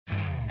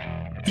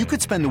You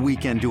could spend the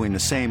weekend doing the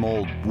same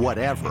old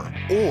whatever,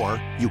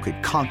 or you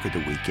could conquer the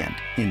weekend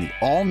in the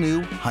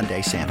all-new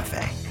Hyundai Santa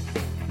Fe.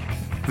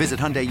 Visit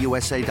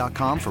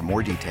HyundaiUSA.com for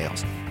more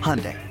details.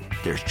 Hyundai,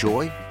 there's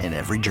joy in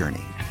every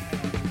journey.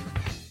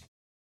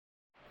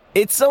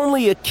 It's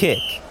only a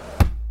kick,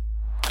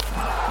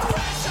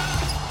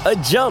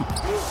 a jump,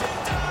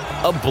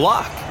 a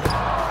block.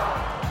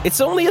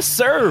 It's only a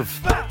serve.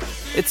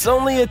 It's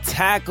only a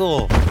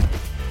tackle,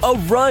 a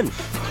run.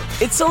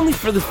 It's only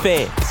for the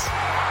fans.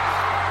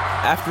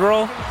 After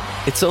all,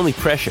 it's only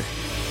pressure.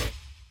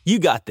 You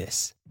got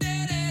this.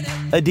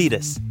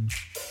 Adidas.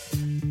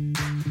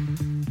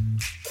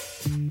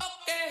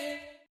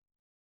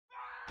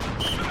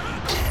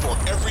 For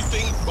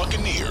everything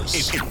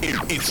Buccaneers,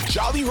 it's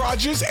Jolly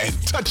Rogers and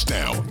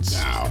Touchdowns.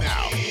 Now,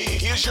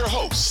 here's your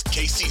hosts,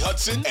 Casey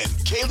Hudson and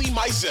Kaylee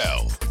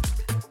Mizell.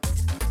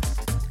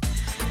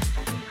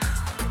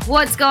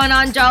 What's going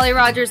on, Jolly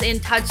Rogers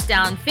and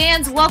Touchdown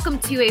fans? Welcome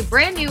to a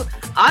brand new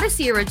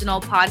Odyssey original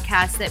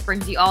podcast that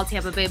brings you all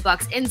Tampa Bay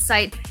Bucs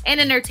insight and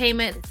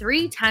entertainment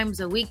 3 times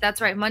a week.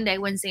 That's right, Monday,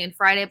 Wednesday, and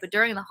Friday. But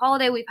during the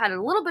holiday, we've had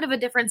a little bit of a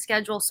different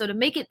schedule. So to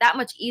make it that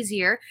much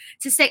easier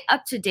to stay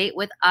up to date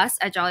with us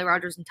at Jolly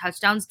Rogers and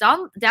Touchdowns,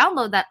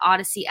 download that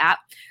Odyssey app,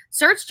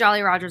 search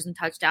Jolly Rogers and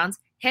Touchdowns,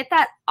 hit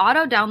that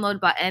auto download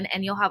button,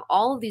 and you'll have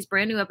all of these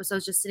brand new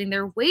episodes just sitting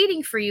there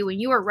waiting for you when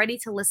you are ready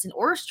to listen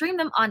or stream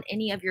them on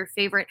any of your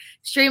favorite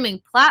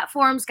streaming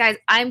platforms. Guys,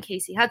 I'm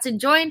Casey Hudson,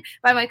 joined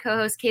by my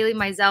co-host Kaylee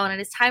Mizell, and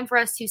it is time for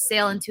us to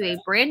sail into a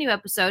brand new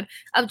episode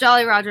of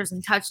Jolly Rogers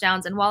and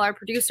Touchdowns. And while our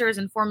producer is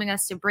informing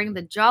us to bring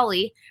the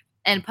jolly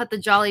and put the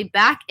jolly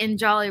back in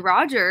Jolly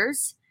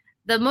Rogers,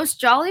 the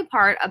most jolly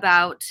part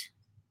about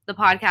the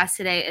podcast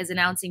today is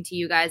announcing to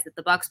you guys that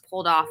the Bucs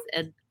pulled off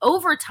an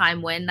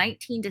overtime win,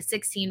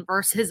 19-16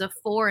 versus a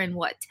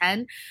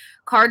 4-10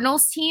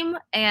 Cardinals team.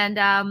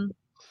 And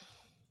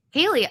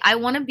Haley, I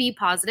want to be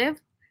positive.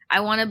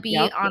 I want to be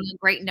on a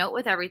great note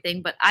with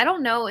everything, but I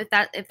don't know if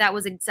that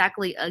was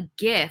exactly a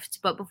gift.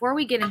 But before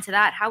we get into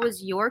that, how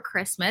was your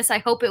Christmas? I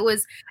hope it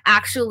was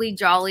actually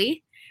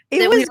jolly.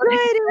 It was good.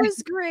 It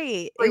was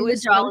great. It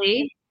was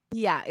jolly.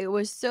 Yeah, it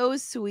was so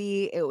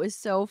sweet. It was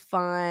so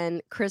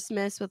fun.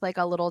 Christmas with like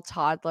a little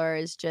toddler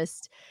is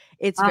just,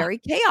 it's very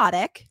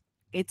chaotic.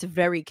 It's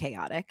very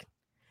chaotic,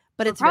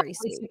 but it's very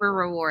sweet. Super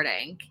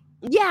rewarding.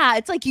 Yeah,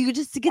 it's like you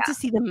just get to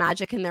see the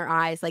magic in their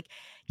eyes. Like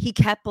he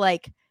kept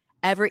like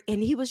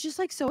and he was just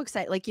like so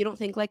excited. Like you don't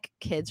think like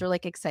kids are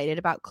like excited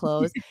about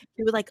clothes.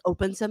 He would like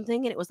open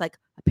something and it was like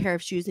a pair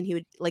of shoes and he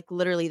would like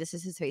literally, this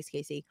is his face,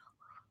 Casey.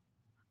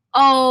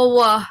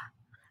 Oh,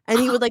 and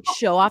he would like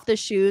show off the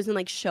shoes and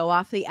like show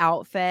off the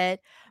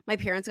outfit. My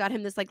parents got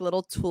him this like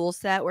little tool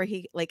set where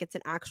he like it's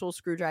an actual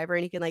screwdriver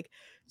and he can like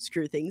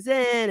screw things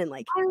in and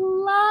like I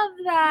love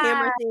that.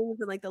 Hammer things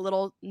and like the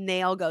little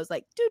nail goes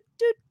like doot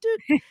doot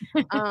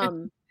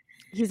doot.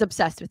 He's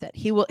obsessed with it.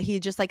 He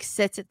just like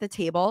sits at the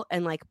table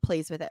and like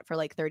plays with it for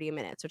like 30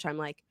 minutes, which I'm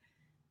like,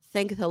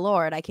 thank the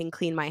Lord I can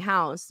clean my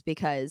house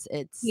because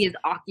he is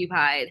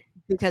occupied.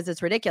 Because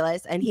it's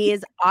ridiculous. And he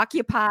is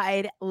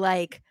occupied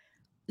like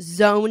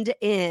zoned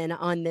in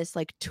on this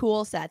like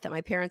tool set that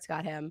my parents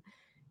got him.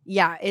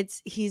 Yeah,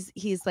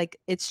 he's like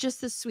it's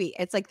just as sweet.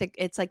 It's like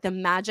the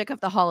magic of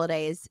the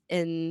holidays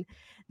in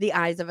the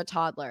eyes of a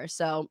toddler.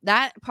 So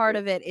that part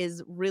of it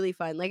is really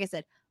fun. Like I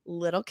said,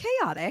 little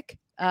chaotic.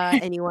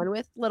 Anyone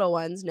with little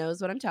ones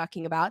knows what I'm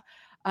talking about.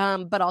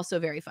 But also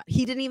very fun.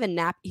 He didn't even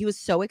nap. He was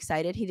so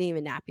excited. He didn't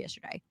even nap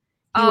yesterday.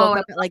 He woke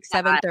up at like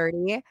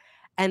 7:30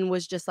 and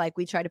was just like,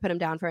 we tried to put him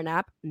down for a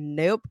nap.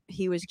 Nope.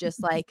 He was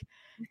just like,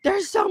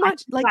 there's so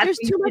much, like there's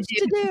too much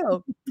to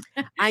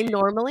do. I'm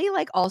normally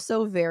like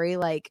also very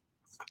like,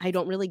 I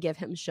don't really give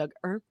him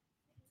sugar.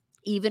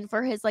 Even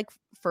for his like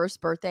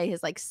first birthday,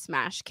 his like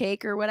smash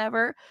cake or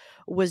whatever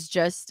was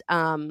just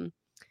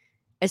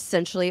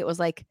essentially it was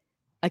like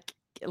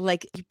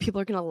like people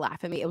are gonna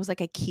laugh at me. It was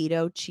like a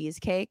keto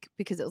cheesecake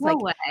because it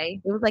was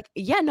it was like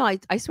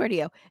I swear to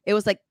you, it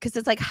was like because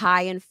it's like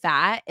high in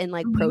fat and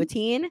like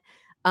protein,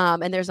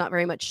 and there's not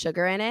very much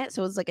sugar in it,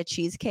 so it was like a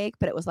cheesecake,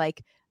 but it was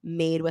like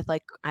made with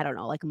like I don't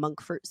know, like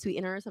monk fruit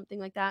sweetener or something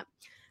like that.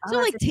 So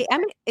like I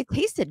mean, it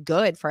tasted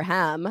good for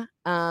him.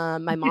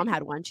 My mom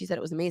had one; she said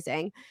it was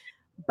amazing,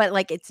 but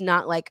like it's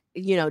not like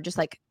just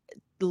like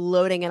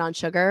loading it on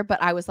sugar.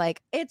 But I was like,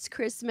 it's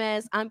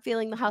Christmas, I'm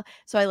feeling the hell.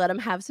 So I let him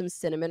have some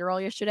cinnamon roll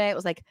yesterday. It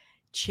was like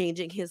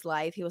changing his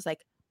life. He was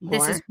like,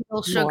 this is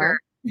real sugar.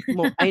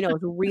 More. I know,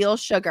 it's real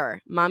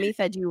sugar. Mommy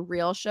fed you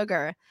real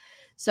sugar.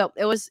 So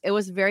it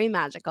was very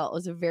magical. It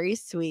was very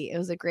sweet. It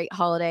was a great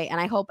holiday, and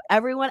I hope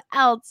everyone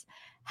else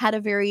had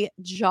a very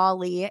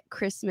jolly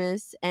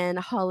Christmas and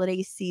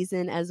holiday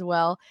season as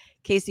well.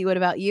 Casey, what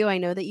about you? I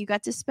know that you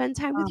got to spend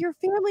time with your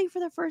family for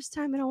the first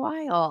time in a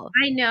while.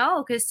 I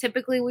know, because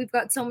typically we've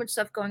got so much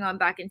stuff going on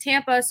back in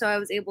Tampa, so I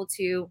was able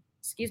to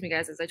excuse me,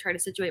 guys, as I try to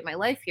situate my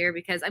life here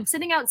because I'm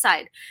sitting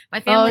outside.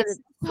 My family's it's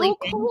so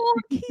sleeping. cool,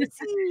 Casey.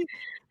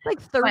 It's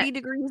like 30 But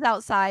degrees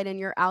outside and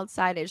you're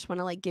outside. I just want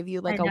to like give you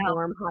I like a know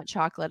warm hot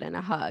chocolate and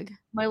a hug.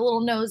 my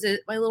little nose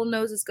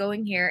is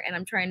going here, and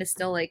I'm trying to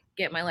still like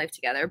get my life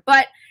together.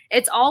 But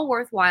it's all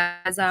worthwhile.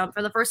 As,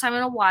 for the first time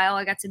in a while,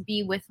 I got to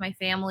be with my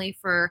family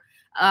for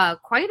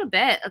quite a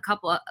bit, a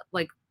couple of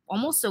like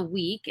almost a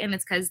week, and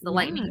it's because the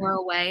Lightning were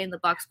away and the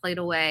Bucs played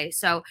away.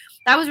 So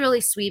that was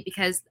really sweet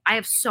because I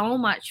have so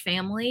much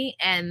family,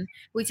 and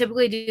we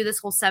typically do this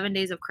whole 7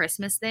 days of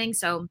Christmas thing.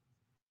 So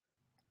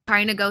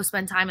trying to go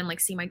spend time and like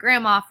see my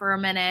grandma for a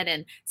minute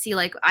and see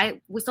like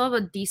we still have a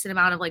decent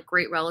amount of like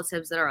great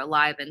relatives that are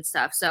alive and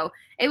stuff. So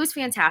it was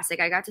fantastic.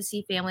 I got to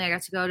see family. I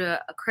got to go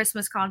to a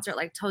Christmas concert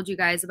like I told you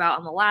guys about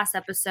on the last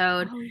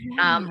episode. Oh,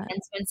 yeah.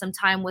 And spend some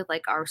time with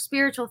like our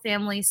spiritual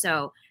family.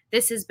 So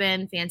this has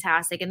been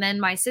fantastic. And then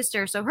my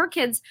sister, so her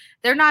kids,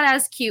 they're not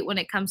as cute when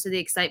it comes to the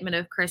excitement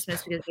of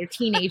Christmas because they're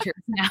teenagers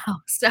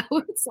now. So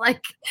it's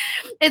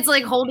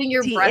like holding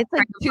your breath.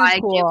 It's like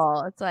too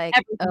cool. It's like,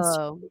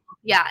 oh.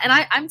 Yeah, and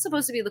I'm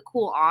supposed to be the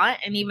cool aunt,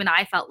 and even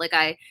I felt like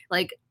I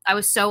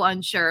was so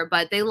unsure,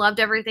 but they loved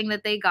everything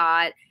that they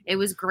got. It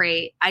was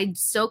great. I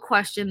still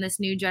question this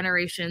new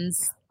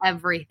generation's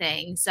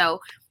everything.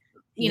 So,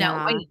 you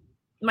know,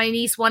 my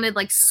niece wanted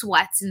like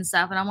sweats and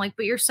stuff, and I'm like,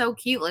 but you're so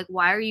cute. Like,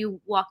 why are you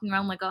walking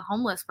around like a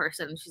homeless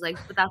person? And she's like,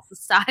 but that's the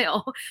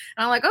style.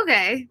 And I'm like,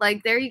 okay,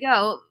 like there you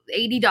go.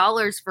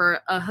 $80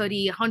 for a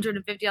hoodie,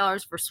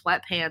 $150 for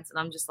sweatpants. And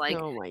I'm just like,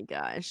 oh my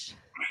gosh.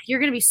 You're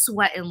going to be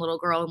sweating, little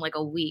girl, in like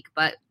a week,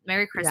 but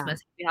Merry Christmas,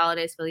 Happy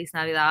Holidays, Feliz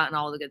Navidad, and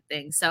all the good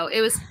things. So it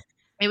was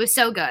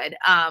so good.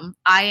 I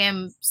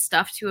am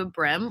stuffed to a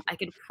brim. I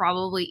could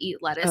probably eat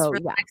lettuce for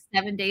the next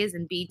 7 days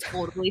and be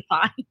totally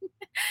fine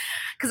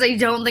because I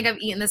don't think I've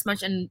eaten this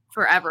much in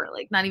forever,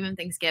 like not even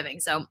Thanksgiving.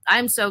 So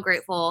I'm so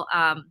grateful.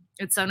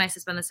 It's so nice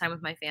to spend this time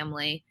with my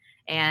family.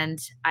 And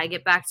I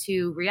get back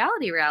to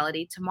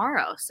reality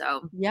tomorrow.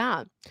 So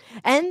yeah.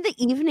 And the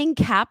evening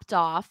capped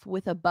off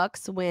with a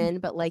Bucs win,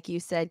 but like you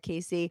said,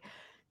 Casey,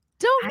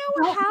 don't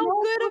know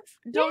how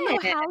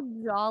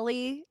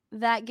jolly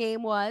that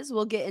game was.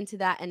 We'll get into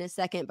that in a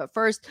second. But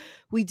first,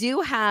 we do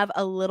have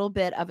a little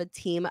bit of a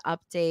team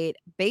update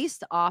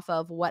based off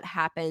of what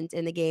happened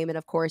in the game. And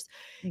of course,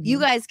 you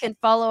guys can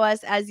follow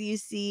us as you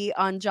see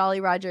on Jolly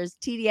Rogers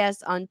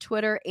TDS on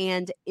Twitter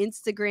and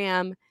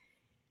Instagram.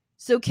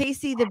 So,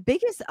 Casey, the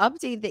biggest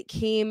update that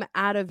came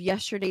out of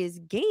yesterday's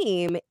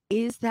game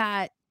is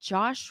that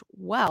Josh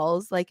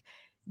Wells, like,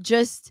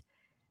 just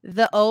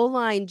the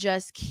O-line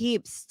just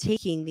keeps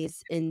taking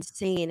these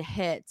insane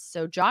hits.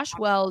 So Josh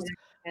Wells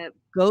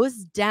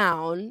goes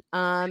down,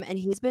 and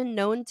he's been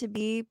known to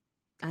be,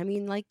 I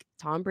mean, like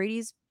Tom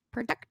Brady's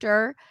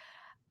protector.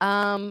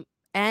 And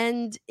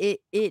it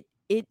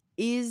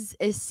is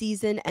a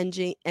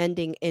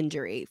season-ending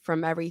injury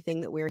from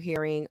everything that we're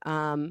hearing.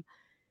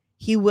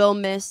 He will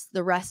miss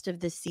the rest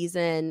of the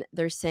season.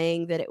 They're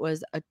saying that it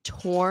was a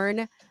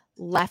torn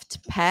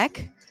left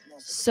pec.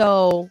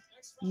 So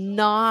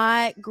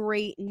not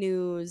great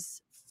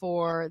news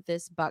for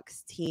this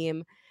Bucs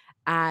team,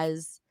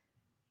 as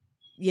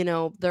you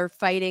know, they're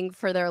fighting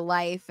for their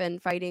life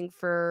and fighting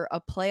for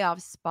a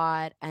playoff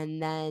spot. And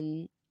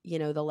then, you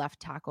know, the left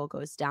tackle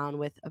goes down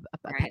with a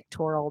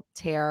pectoral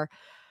tear.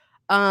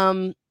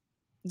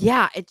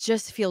 Yeah, it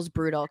just feels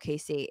brutal,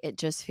 Casey. It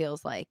just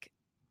feels like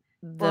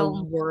the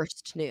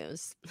worst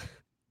news.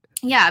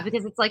 Yeah,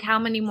 because it's like, how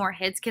many more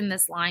hits can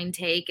this line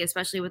take,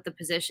 especially with the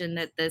position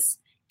that this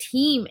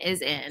team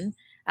is in?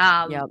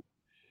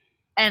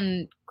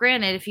 And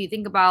granted, if you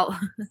think about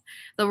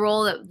the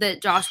role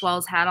that Josh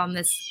Wells had on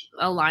this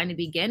line to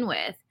begin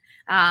with,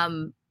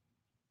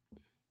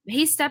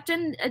 he stepped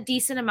in a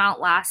decent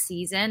amount last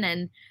season,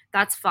 and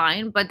that's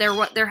fine. But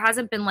there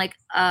hasn't been like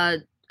a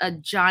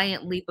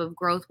giant leap of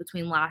growth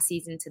between last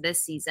season to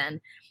this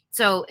season.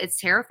 So it's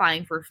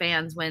terrifying for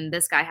fans when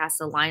this guy has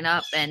to line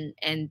up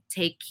and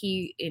take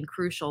key and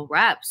crucial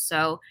reps.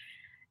 So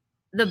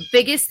the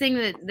biggest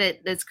thing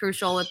that's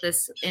crucial with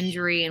this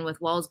injury and with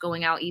Wells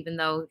going out, even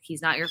though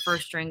he's not your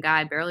first string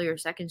guy, barely your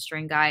second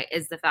string guy,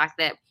 is the fact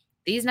that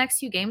these next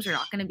 2 games are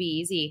not going to be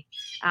easy.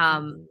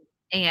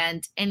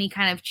 And any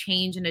kind of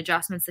change and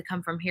adjustments that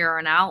come from here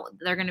on out,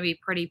 they're going to be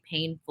pretty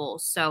painful.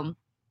 So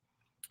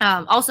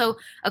also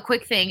a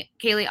quick thing,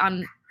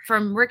 Kaylee,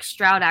 from Rick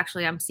Stroud,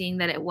 actually, I'm seeing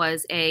that it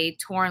was a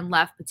torn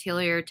left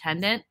patellar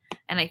tendon,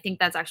 and I think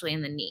that's actually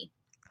in the knee.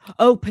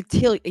 Oh,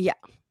 patellar, yeah.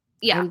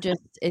 Yeah.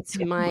 It's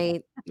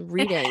my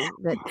reading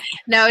that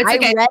no, it's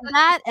okay. I read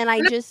that and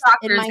I just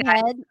in my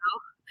head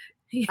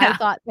I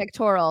thought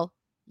pectoral.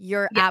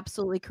 You're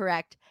absolutely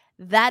correct.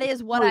 That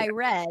is what I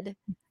read.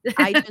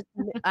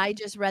 I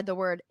just read the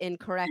word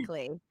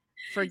incorrectly.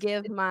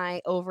 Forgive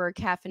my over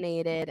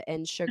caffeinated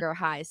and sugar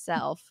high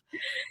self.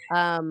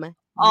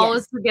 All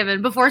is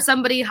forgiven before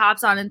somebody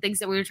hops on and thinks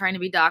that we were trying to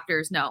be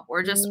doctors. No,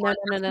 we're just no.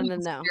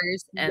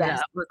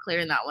 And we're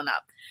clearing that one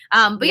up.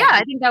 But yeah,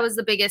 I think that was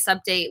the biggest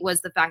update,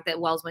 was the fact that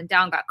Wells went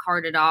down, got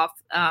carted off.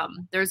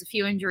 There was a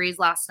few injuries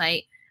last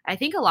night. I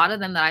think a lot of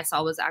them that I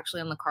saw was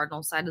actually on the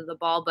Cardinals side of the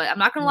ball, but I'm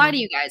not going to lie to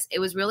you guys. It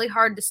was really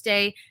hard to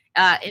stay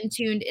in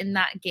tuned in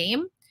that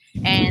game.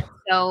 And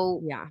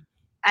so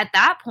at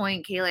that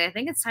point, Kaylee, I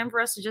think it's time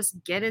for us to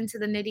just get into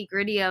the nitty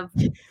gritty of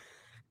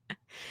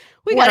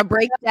we got to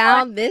break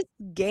down this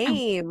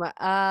game.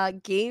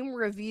 Game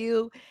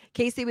review.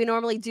 Casey, we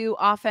normally do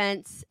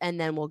offense and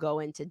then we'll go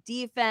into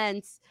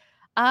defense.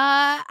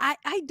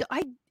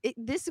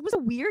 This was a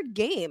weird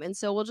game, and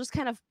so we'll just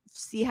kind of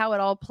see how it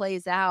all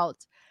plays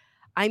out.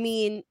 I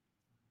mean,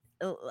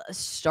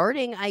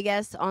 starting, I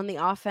guess, on the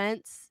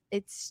offense,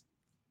 it's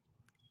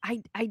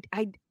I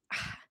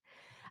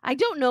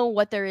don't know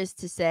what there is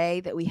to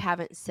say that we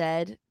haven't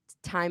said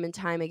time and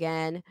time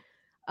again.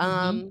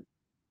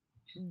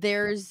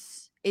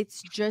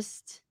 It's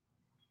just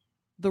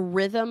the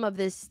rhythm of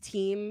this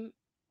team.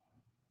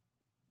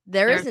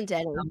 There isn't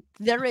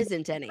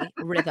any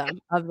rhythm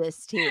of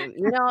this team.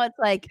 It's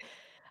like,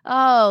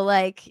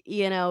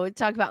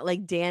 talk about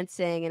like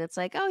dancing, and it's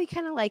like, oh, you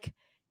kind of like,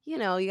 you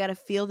got to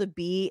feel the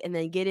beat and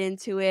then get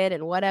into it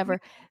and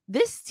whatever.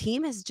 This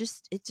team it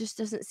just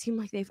doesn't seem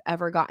like they've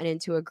ever gotten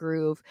into a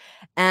groove.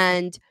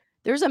 And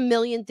there's a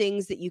million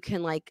things that you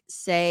can like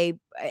say,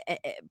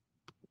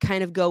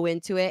 kind of go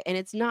into it. And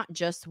it's not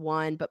just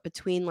one, but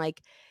between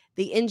like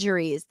the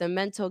injuries, the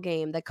mental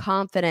game, the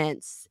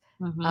confidence,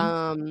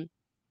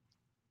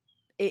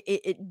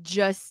 it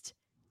just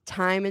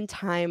time and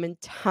time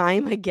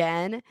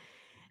again,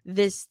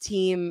 this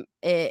team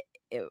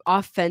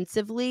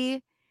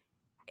offensively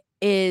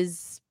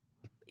is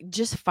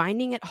just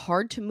finding it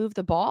hard to move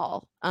the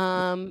ball.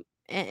 And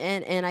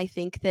I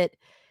think that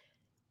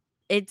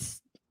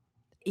it's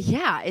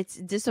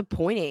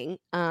disappointing.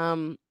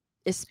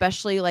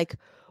 Especially like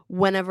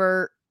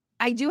whenever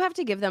I do have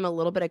to give them a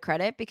little bit of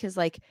credit, because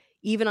like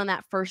even on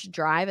that first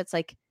drive, it's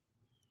like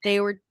they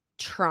were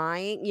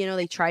trying,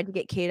 they tried to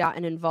get K-Dot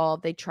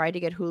involved. They tried to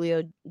get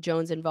Julio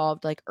Jones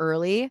involved like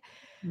early.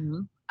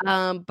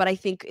 But I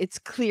think it's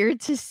clear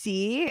to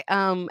see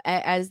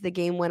as the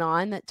game went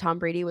on that Tom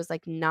Brady was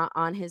like not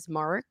on his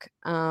mark.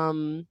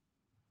 There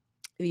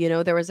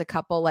was a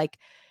couple like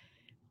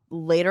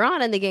later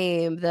on in the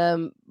game,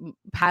 the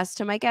pass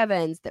to Mike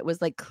Evans that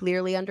was like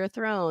clearly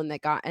underthrown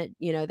that got,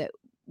 that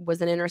was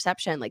an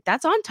interception. Like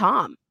that's on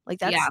Tom. Like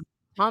that's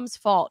Tom's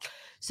fault.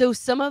 So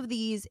some of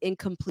these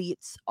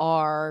incompletes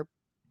are,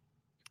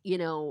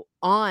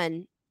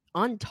 on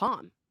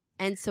Tom,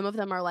 and some of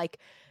them are like,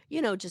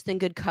 just in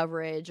good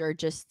coverage or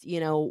just,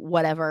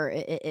 whatever.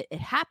 It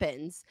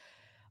happens,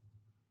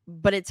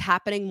 but it's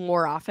happening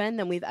more often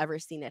than we've ever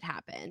seen it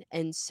happen.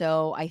 And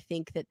so I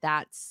think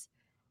that's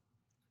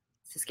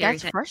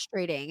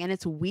frustrating, and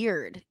it's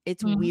weird.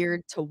 It's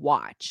weird to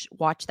watch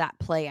that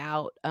play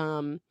out.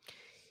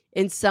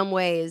 In some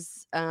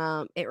ways,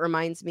 it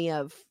reminds me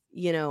of,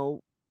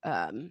 Drew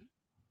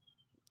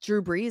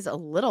Brees a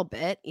little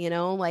bit,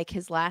 like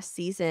his last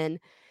season,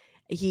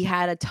 he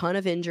had a ton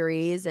of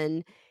injuries,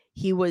 and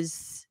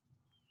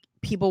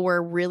people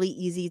were really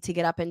easy to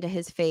get up into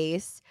his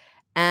face.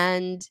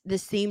 And the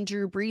same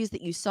Drew Brees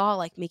that you saw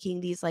like making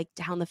these like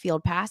down the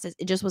field passes,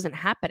 it just wasn't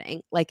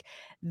happening. Like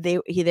they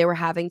were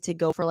having to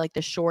go for like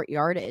the short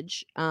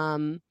yardage.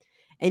 And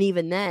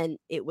even then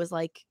it was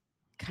like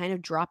kind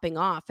of dropping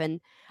off. And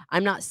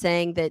I'm not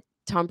saying that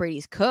Tom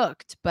Brady's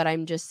cooked, but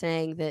I'm just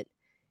saying that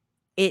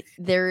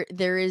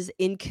there is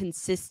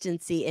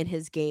inconsistency in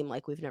his game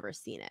like we've never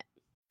seen it.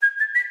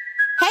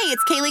 Hey,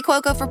 it's Kaylee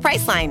Cuoco for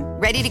Priceline.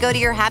 Ready to go to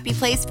your happy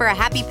place for a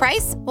happy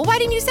price? Well, why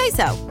didn't you say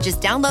so? Just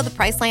download the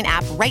Priceline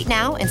app right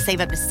now and save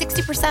up to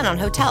 60% on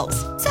hotels.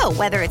 So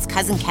whether it's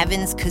Cousin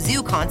Kevin's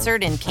Kazoo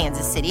Concert in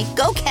Kansas City,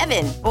 go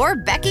Kevin, or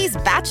Becky's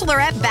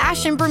Bachelorette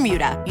Bash in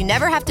Bermuda, you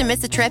never have to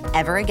miss a trip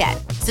ever again.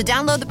 So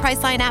download the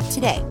Priceline app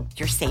today.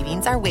 Your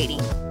savings are waiting.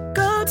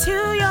 Go to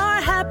your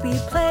happy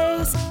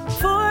place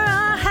for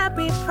a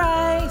happy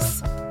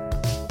price.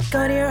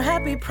 Go to your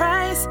happy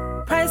price,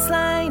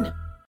 Priceline.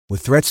 With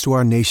threats to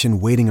our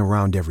nation waiting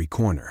around every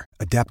corner,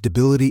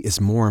 adaptability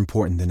is more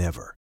important than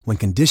ever. When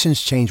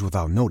conditions change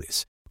without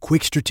notice,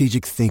 quick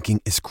strategic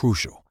thinking is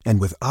crucial.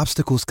 And with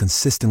obstacles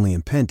consistently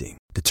impending,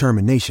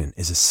 determination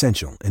is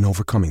essential in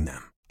overcoming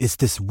them. It's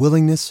this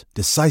willingness,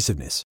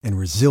 decisiveness, and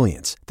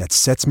resilience that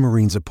sets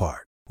Marines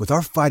apart. With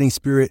our fighting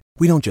spirit,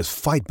 we don't just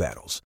fight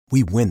battles,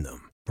 we win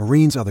them.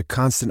 Marines are the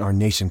constant our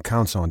nation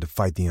counts on to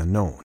fight the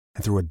unknown.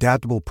 And through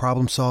adaptable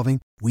problem solving,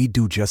 we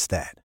do just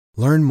that.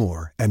 Learn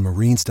more at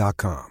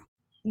marines.com.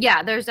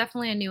 Yeah, there's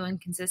definitely a new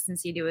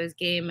inconsistency to his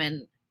game,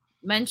 and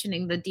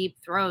mentioning the deep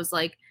throws,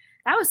 like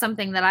that was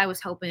something that I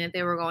was hoping that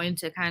they were going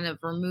to kind of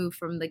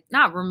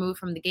not remove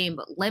from the game,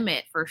 but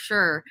limit for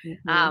sure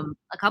a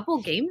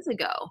couple games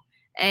ago.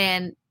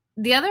 And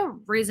the other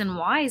reason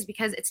why is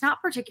because it's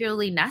not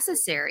particularly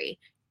necessary.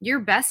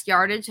 Your best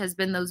yardage has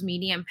been those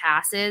medium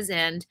passes,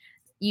 and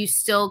you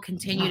still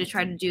continue to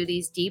try to do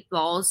these deep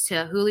balls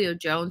to Julio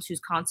Jones, who's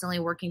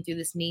constantly working through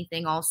this knee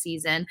thing all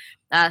season.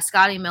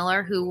 Scotty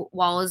Miller, who,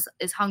 while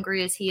as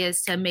hungry as he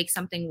is to make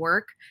something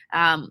work,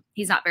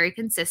 he's not very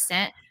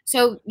consistent.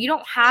 So you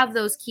don't have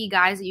those key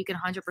guys that you can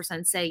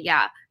 100% say,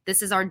 yeah,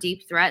 this is our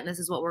deep threat and this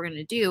is what we're going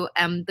to do.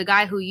 And the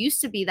guy who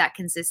used to be that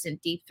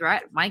consistent deep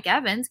threat, Mike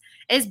Evans,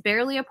 is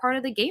barely a part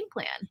of the game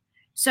plan.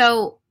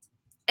 So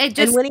it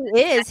just, and when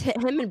he is,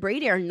 him and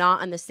Brady are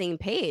not on the same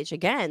page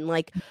again.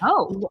 Like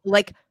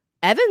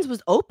Evans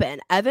was open.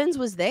 Evans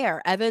was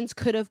there. Evans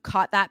could have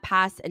caught that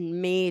pass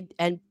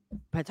and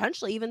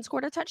potentially even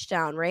scored a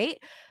touchdown, right?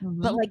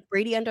 But like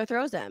Brady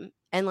underthrows him,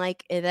 and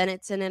like then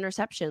it's an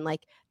interception.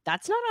 Like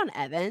that's not on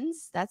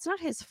Evans. That's not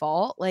his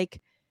fault.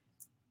 Like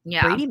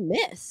Brady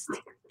missed,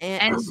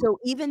 and so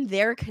even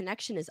their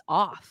connection is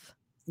off.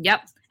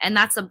 Yep. And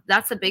that's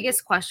the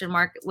biggest question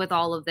mark with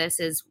all of this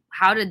is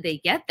how did they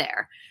get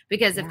there?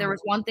 Because if there was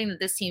one thing that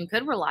this team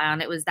could rely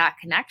on, it was that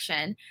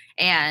connection.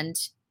 And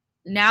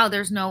now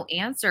there's no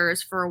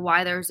answers for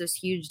why there's this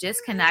huge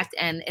disconnect.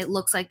 And it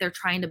looks like they're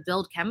trying to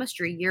build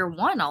chemistry year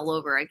one all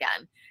over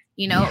again.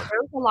 There's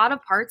a lot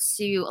of parts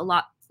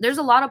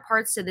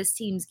to this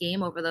team's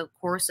game over the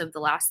course of the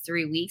last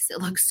 3 weeks.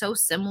 It looks so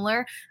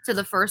similar to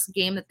the first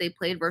game that they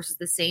played versus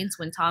the Saints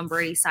when Tom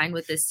Brady signed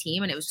with this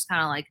team. And it was just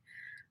kind of like,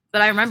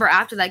 but I remember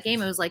after that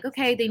game, it was like,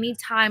 okay, they need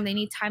time.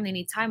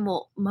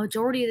 Well,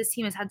 majority of this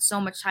team has had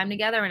so much time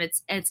together and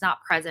it's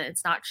not present.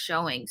 It's not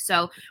showing.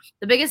 So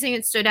the biggest thing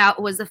that stood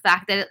out was the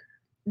fact that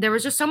there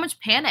was just so much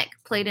panic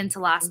played into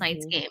last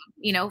night's game.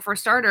 For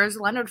starters,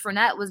 Leonard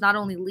Fournette was not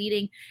only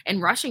leading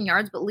in rushing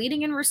yards, but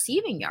leading in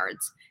receiving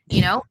yards.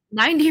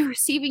 90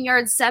 receiving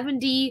yards,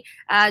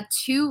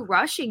 72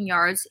 rushing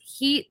yards.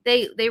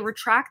 They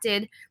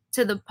retracted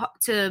to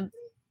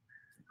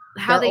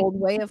how Their they old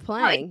way of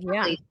playing.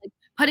 Yeah.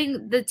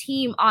 Putting the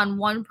team on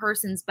one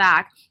person's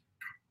back.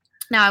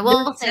 Now, I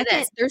will say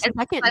this. Their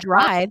second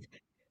drive,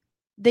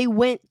 they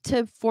went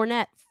to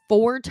Fournette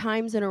 4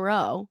 times in a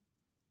row.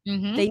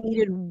 They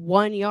needed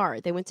 1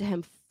 yard. They went to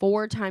him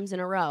 4 times in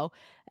a row,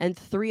 and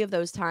 3 of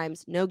those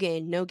times, no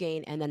gain,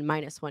 and then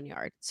 -1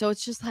 yard. So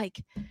it's just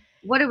like,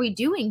 what are we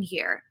doing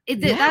here?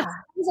 That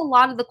was a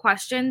lot of the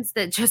questions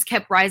that just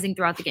kept rising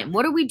throughout the game.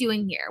 What are we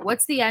doing here?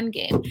 What's the end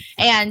game?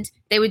 And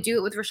they would do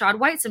it with Rachaad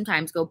White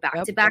sometimes, go back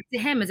to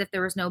him as if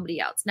there was nobody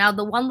else. Now,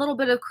 the one little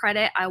bit of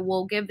credit I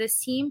will give this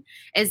team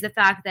is the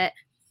fact that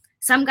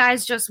some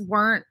guys just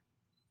weren't,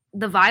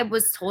 the vibe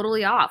was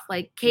totally off.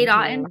 Like Cade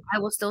Otton, I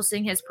will still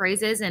sing his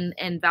praises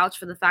and vouch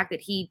for the fact that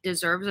he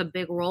deserves a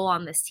big role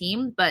on this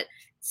team. But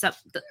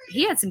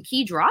he had some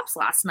key drops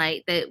last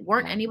night that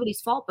weren't anybody's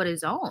fault but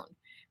his own.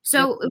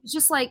 So it was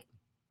just like,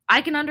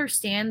 I can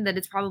understand that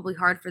it's probably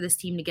hard for this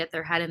team to get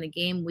their head in the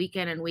game week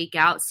in and week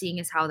out, seeing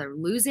as how they're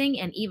losing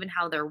and even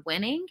how they're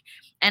winning.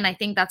 And I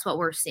think that's what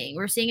we're seeing.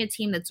 We're seeing a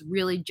team that's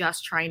really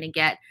just trying to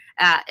get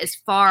as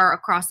far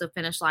across the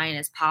finish line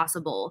as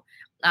possible.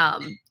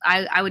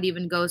 I would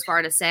even go as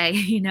far to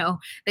say,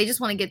 they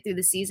just want to get through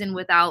the season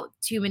without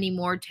too many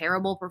more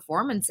terrible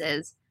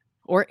performances.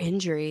 Or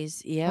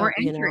injuries. Yeah. Or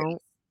injuries.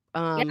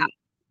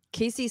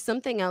 Casey,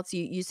 something else,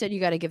 you said you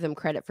got to give them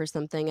credit for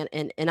something,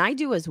 and I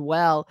do as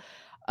well.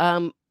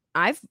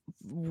 I've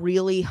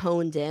really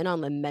honed in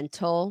on the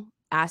mental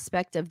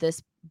aspect of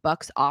this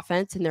Bucs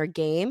offense and their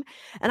game,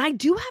 and I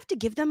do have to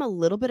give them a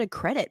little bit of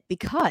credit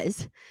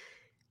because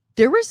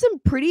there were some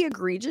pretty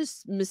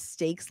egregious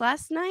mistakes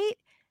last night,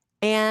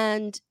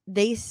 and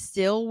they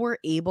still were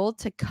able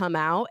to come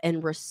out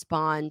and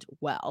respond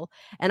well,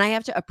 and I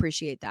have to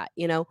appreciate that.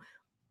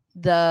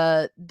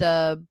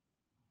 The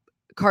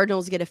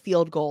Cardinals get a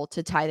field goal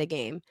to tie the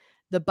game.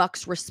 The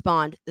Bucs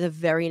respond the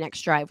very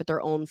next drive with their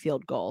own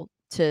field goal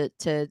to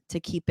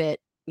keep it,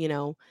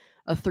 a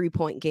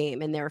 3-point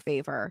game in their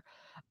favor.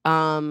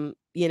 The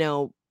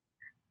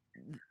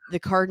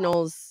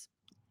Cardinals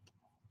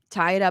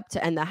tie it up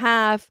to end the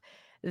half.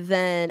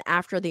 Then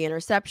after the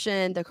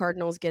interception, the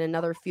Cardinals get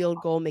another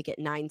field goal, make it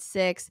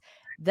 9-6.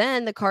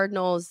 Then the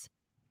Cardinals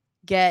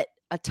get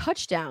a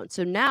touchdown.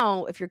 So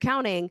now, if you're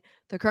counting,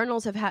 the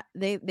Cardinals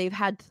they've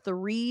had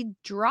 3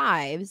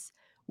 drives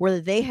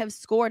where they have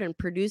scored and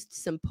produced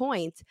some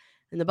points,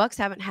 and the Bucs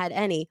haven't had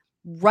any.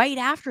 Right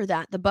after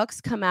that, the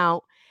Bucs come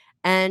out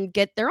and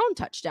get their own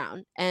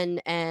touchdown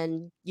and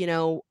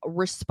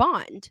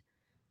respond.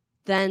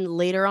 Then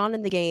later on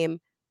in the game,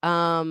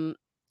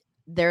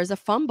 there's a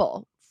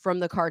fumble from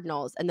the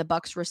Cardinals, and the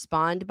Bucs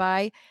respond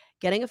by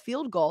getting a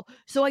field goal.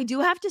 So I do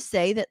have to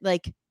say that,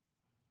 like,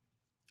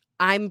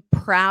 I'm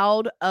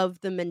proud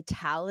of the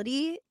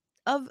mentality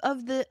of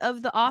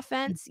the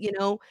offense.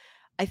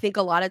 I think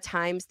a lot of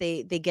times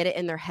they get it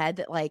in their head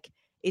that, like,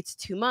 it's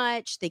too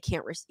much. They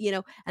can't,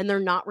 and they're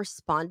not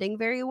responding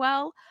very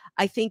well.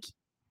 I think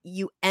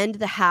you end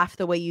the half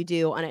the way you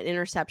do on an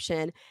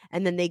interception,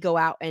 and then they go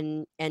out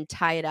and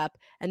tie it up.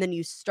 And then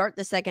you start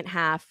the second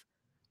half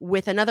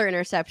with another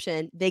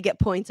interception. They get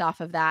points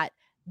off of that.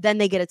 Then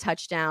they get a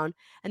touchdown.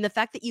 And the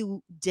fact that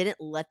you didn't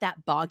let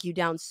that bog you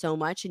down so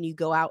much, and you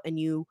go out and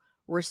you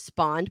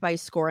respond by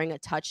scoring a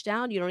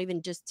touchdown. You don't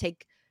even just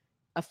take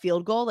a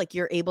field goal. Like,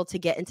 you're able to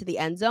get into the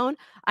end zone.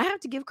 I have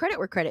to give credit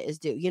where credit is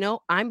due.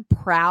 I'm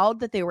proud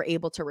that they were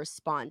able to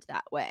respond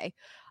that way.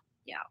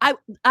 Yeah.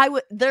 I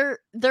would, they're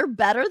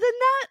better than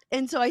that.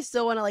 And so I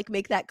still want to, like,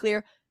 make that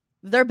clear.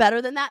 They're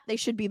better than that. They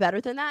should be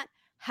better than that.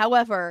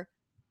 However,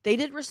 they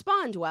did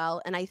respond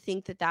well. And I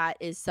think that that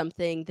is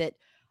something that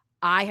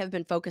I have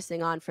been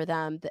focusing on for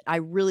them, that I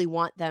really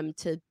want them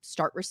to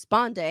start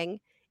responding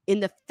in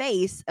the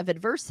face of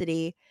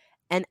adversity.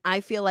 And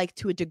I feel like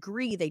to a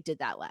degree they did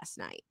that last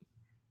night.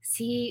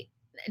 See,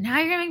 now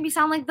you're gonna make me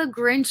sound like the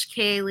Grinch,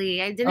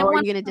 Kaylee. I didn't Oh, are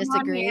want you to gonna come on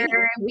disagree?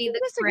 here and You be can the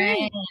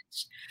disagree.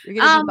 Grinch. You're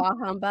gonna be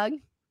bah humbug?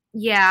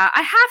 Yeah,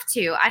 I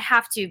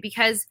have to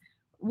because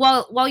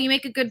while you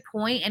make a good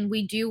point and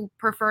we do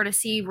prefer to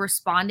see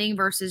responding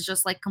versus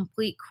just like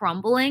complete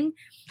crumbling,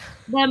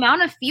 the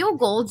amount of field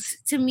goals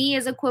to me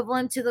is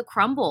equivalent to the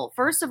crumble.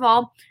 First of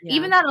all, Yeah.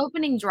 even that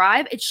opening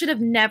drive, it should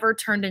have never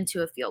turned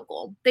into a field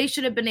goal. They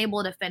should have been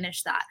able to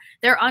finish that.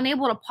 They're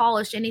unable to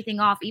polish anything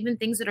off, even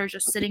things that are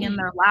just sitting in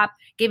their lap,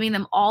 giving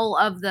them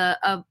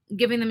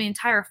giving them the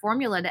entire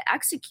formula to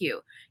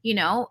execute. You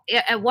know,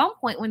 at one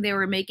point when they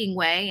were making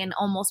way and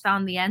almost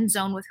found the end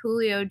zone with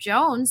Julio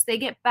Jones, they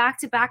get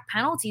back-to-back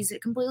penalties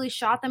that completely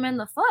shot them in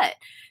the foot.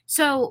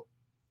 So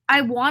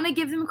I want to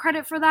give them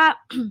credit for that.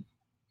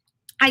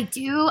 I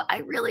do. I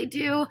really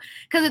do.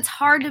 Because it's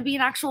hard to be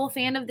an actual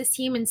fan of this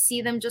team and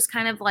see them just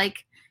kind of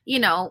like, you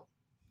know,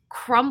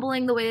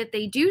 crumbling the way that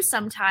they do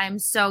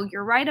sometimes. So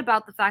you're right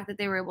about the fact that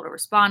they were able to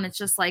respond. It's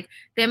just like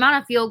the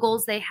amount of field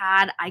goals they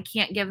had, I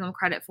can't give them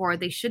credit for.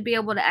 They should be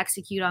able to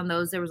execute on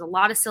those. There was a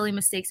lot of silly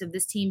mistakes of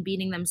this team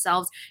beating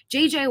themselves.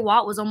 JJ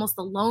Watt was almost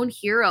the lone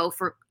hero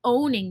for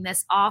owning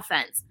this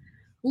offense.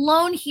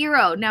 Lone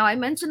hero. Now, I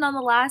mentioned on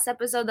the last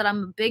episode that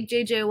I'm a big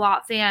JJ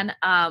Watt fan.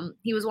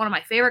 He was one of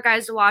my favorite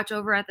guys to watch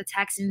over at the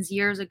Texans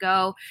years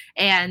ago.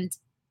 And,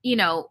 you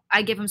know,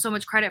 I give him so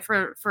much credit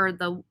for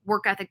the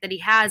work ethic that he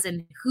has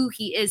and who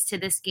he is to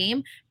this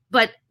game.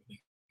 But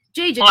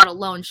JJ Watt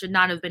alone should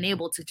not have been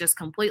able to just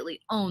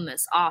completely own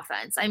this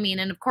offense. I mean,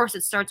 and of course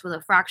it starts with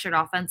a fractured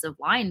offensive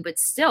line, but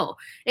still,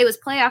 it was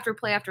play after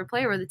play after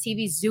play where the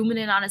TV's zooming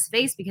in on his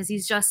face because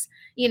he's just,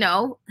 you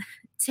know,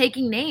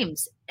 taking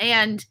names.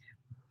 And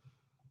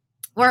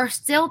we're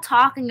still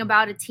talking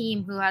about a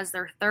team who has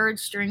their third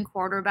string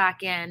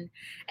quarterback in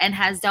and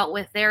has dealt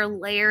with their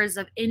layers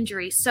of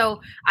injury. So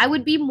I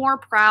would be more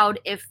proud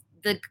if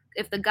the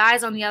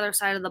guys on the other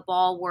side of the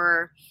ball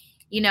were,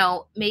 you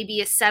know,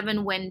 maybe a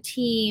 7-win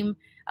team,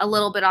 a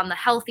little bit on the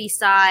healthy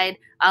side,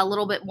 a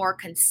little bit more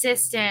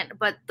consistent.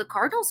 But the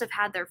Cardinals have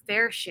had their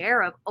fair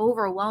share of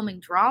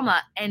overwhelming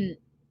drama. And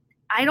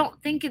I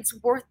don't think it's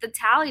worth the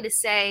tally to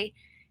say,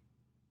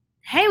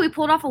 hey, we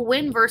pulled off a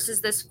win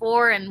versus this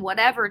 4 and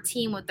whatever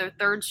team with their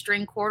third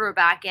string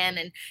quarterback in.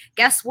 And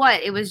guess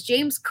what? It was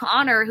James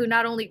Conner who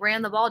not only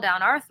ran the ball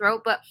down our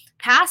throat, but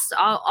passed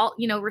all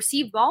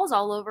received balls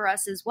all over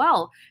us as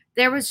well.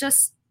 There was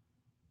just,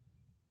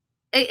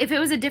 if it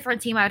was a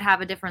different team, I would have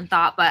a different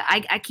thought, but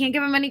I can't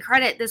give them any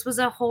credit. This was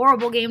a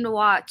horrible game to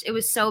watch. It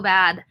was so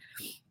bad.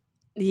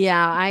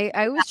 Yeah,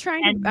 I was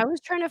trying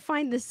to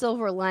find the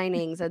silver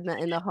linings in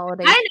the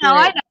holiday. I know.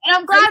 And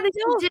I'm glad that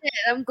you did.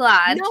 I'm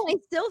glad. No, I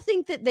still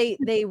think that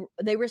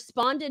they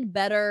responded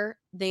better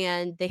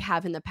than they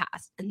have in the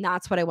past, and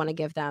that's what I want to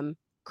give them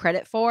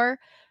credit for.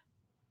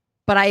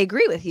 But I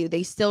agree with you;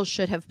 they still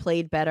should have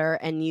played better.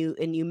 And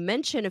you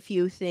mention a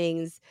few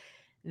things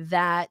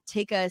that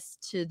take us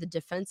to the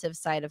defensive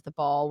side of the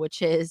ball,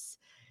 which is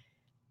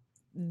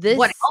this.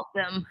 What helped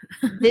them?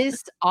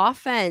 This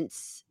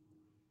offense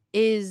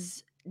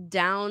is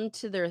down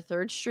to their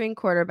third string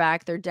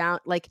quarterback.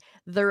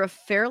 They're a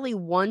fairly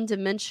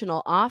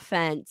one-dimensional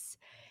offense.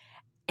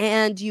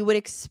 And you would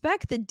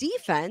expect the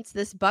defense,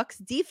 this Bucs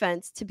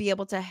defense, to be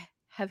able to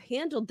have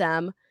handled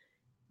them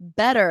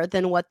better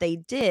than what they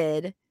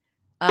did.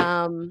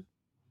 And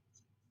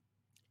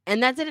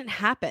that didn't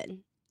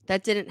happen.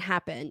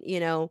 You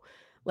know,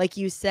 like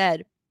you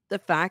said, the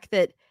fact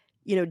that,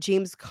 you know,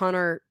 James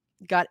Conner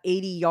got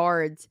 80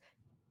 yards,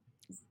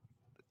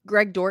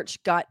 Greg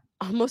Dortch got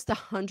almost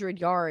 100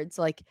 yards.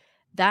 Like,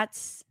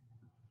 that's,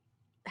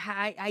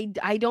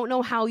 I don't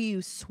know how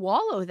you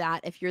swallow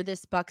that if you're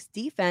this Bucs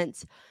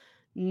defense,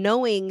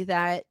 knowing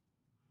that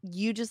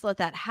you just let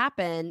that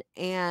happen.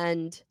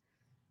 And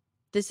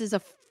this is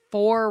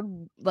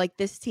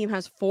this team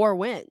has 4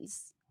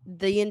 wins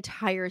the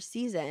entire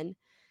season.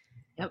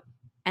 Yep.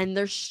 And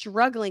they're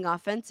struggling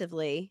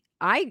offensively.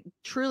 I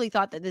truly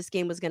thought that this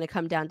game was going to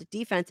come down to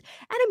defense.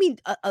 And I mean,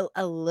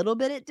 a little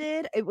bit it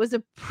did. It was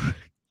a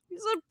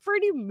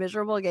pretty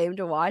miserable game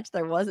to watch.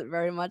 There wasn't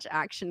very much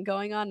action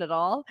going on at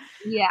all.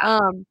 Yeah.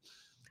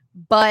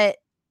 But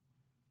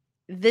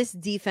this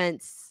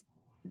defense,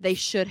 they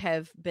should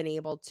have been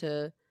able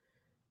to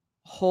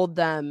hold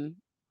them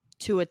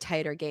to a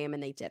tighter game,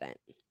 and they didn't.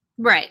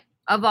 Right.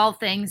 Of all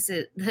things,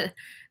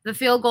 the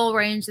field goal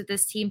range that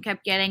this team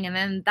kept getting, and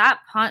then that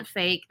punt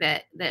fake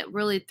that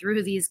really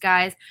threw these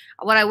guys.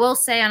 What I will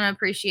say on an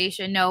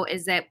appreciation note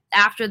is that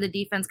after the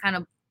defense kind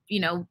of,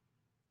 you know,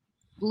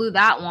 blew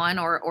that one,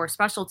 or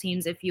special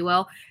teams, if you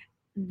will,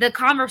 the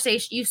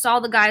conversation, you saw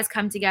the guys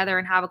come together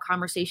and have a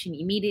conversation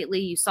immediately.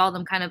 You saw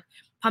them kind of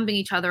pumping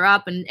each other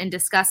up and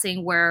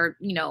discussing where,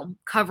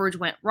 coverage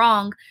went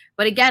wrong.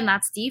 But again,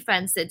 that's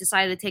defense that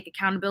decided to take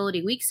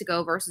accountability weeks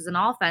ago versus an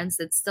offense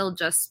that's still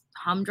just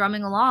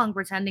humdrumming along,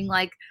 pretending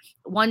like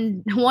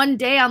one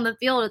day on the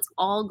field, it's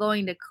all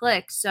going to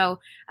click. So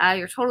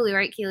you're totally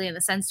right, Keely, in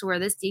the sense to where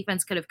this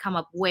defense could have come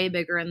up way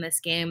bigger in this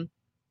game.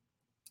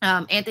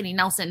 Anthony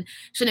Nelson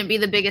shouldn't be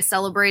the biggest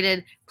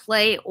celebrated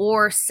play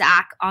or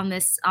sack of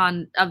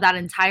that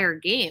entire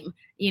game.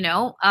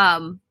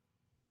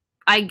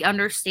 I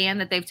understand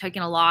that they've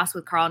taken a loss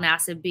with Carl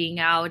Nassib being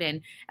out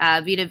and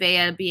Vita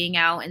Vea being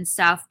out and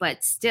stuff,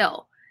 but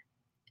still,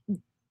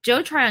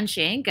 Joe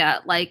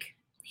Tryon-Shoyinka,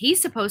 he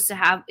was supposed to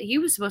have,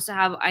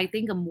 I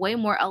think, a way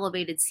more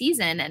elevated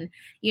season. And,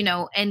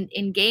 and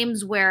in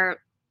games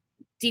where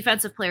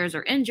defensive players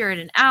are injured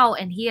and out,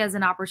 and he has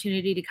an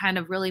opportunity to kind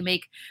of really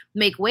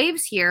make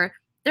waves here,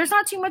 there's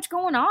not too much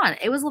going on.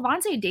 It was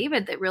Lavonte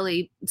David that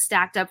really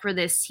stacked up for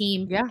this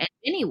team in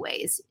many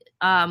ways.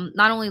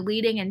 Not only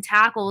leading in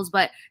tackles,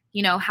 but,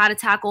 had a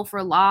tackle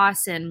for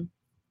loss and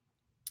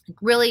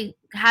really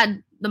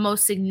had the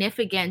most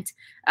significant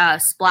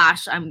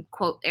splash. I'm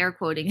air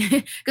quoting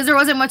because there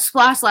wasn't much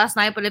splash last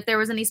night, but if there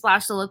was any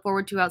splash to look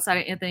forward to outside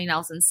of Anthony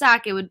Nelson's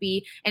sack, it would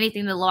be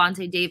anything that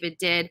Lavonte David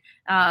did.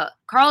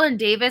 Carlton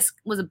Davis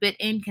was a bit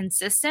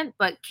inconsistent,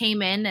 but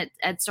came in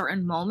at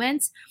certain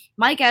moments.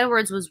 Mike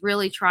Edwards was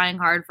really trying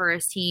hard for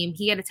his team.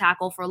 He had a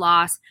tackle for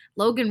loss.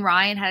 Logan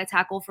Ryan had a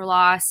tackle for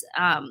loss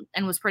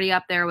and was pretty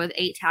up there with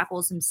 8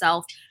 tackles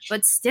himself.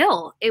 But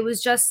still, it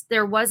was just,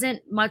 there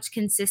wasn't much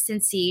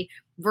consistency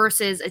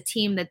versus a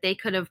team that they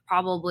could have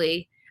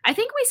probably, I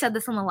think we said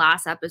this on the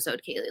last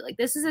episode, Kaylee,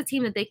 this is a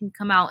team that they can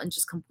come out and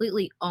just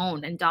completely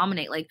own and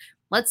dominate.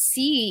 Let's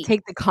see.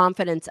 Take the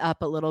confidence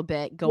up a little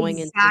bit going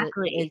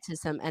into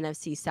some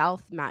NFC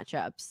South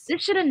matchups.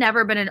 This should have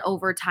never been an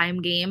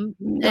overtime game,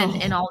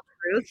 in all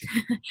truth.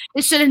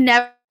 It should have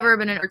never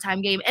been an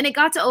overtime game. And it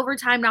got to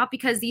overtime not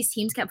because these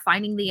teams kept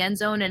finding the end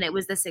zone and it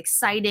was this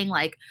exciting,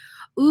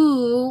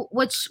 ooh,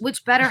 which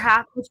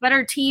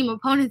better team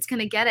opponent's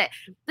going to get it.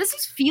 This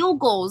is field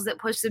goals that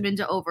push them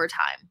into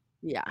overtime.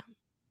 Yeah.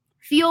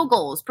 Field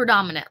goals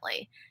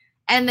predominantly.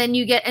 And then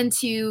you get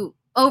into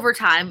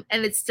overtime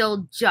and it's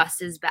still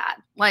just as bad.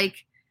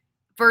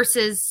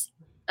 Versus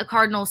a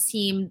Cardinals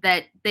team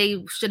that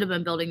they should have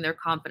been building their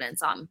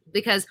confidence on,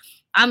 because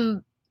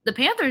the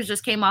Panthers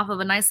just came off of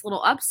a nice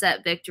little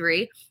upset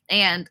victory,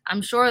 and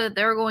I'm sure that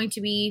they're going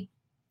to be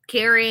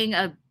carrying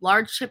a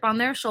large chip on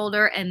their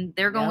shoulder, and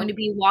they're going to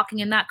be walking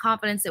in that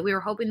confidence that we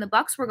were hoping the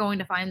Bucs were going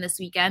to find this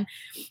weekend.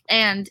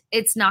 And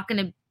it's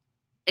going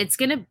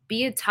to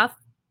be a tough,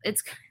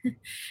 these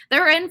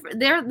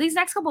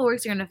next couple of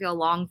weeks are going to feel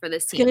long for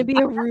this team. It's going to be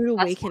a rude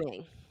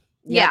awakening.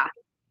 Yeah.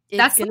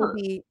 It's going to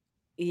be,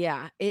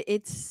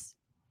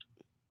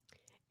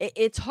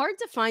 it's hard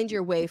to find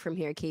your way from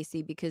here,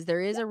 Casey, because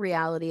there is a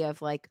reality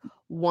of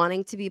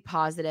wanting to be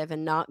positive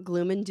and not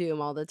gloom and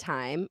doom all the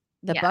time.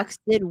 The Bucs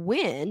did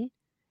win,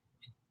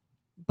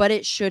 but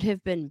it should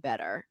have been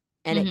better,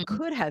 and it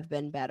could have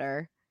been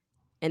better,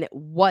 and it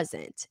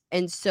wasn't.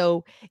 And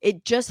so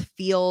it just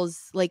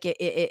feels like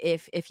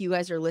if you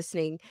guys are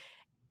listening,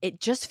 it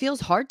just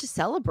feels hard to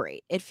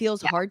celebrate. It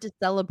feels hard to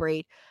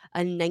celebrate a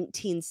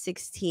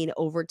 19-16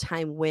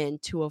 overtime win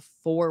to a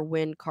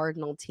 4-win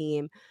Cardinal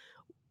team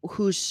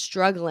who's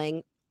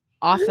struggling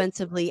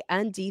offensively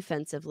and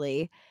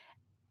defensively,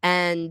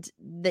 and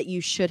that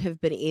you should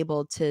have been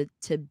able to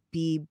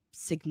be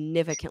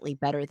significantly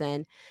better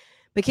than.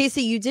 But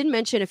Casey, you did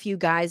mention a few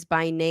guys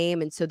by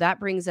name, and so that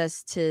brings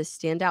us to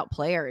standout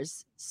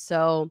players.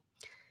 So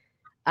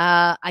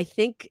I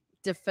think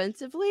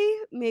defensively,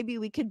 maybe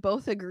we could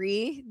both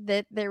agree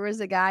that there was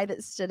a guy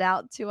that stood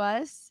out to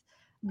us.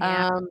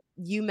 Yeah.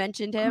 You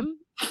mentioned him,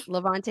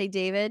 Lavonte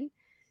David.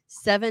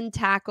 7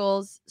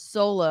 tackles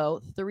solo,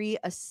 3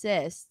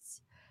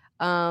 assists,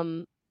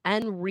 and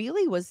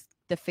really was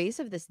the face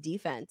of this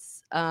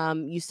defense.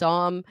 You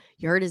saw him,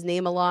 you heard his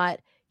name a lot.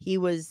 He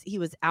was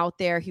out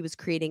there, he was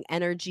creating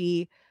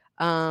energy.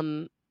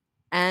 And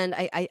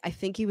I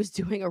think he was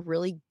doing a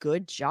really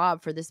good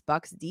job for this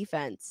Bucs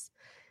defense.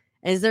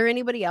 And is there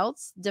anybody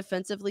else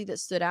defensively that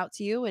stood out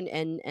to you?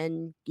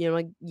 And you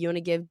want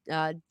to give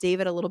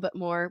David a little bit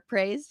more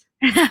praise?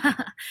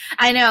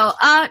 I know.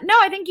 No,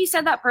 I think you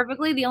said that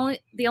perfectly. The only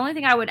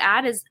thing I would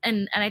add is,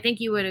 and I think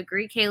you would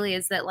agree, Kaylee,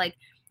 is that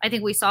I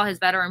think we saw his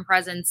veteran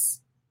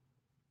presence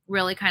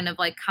really kind of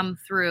come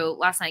through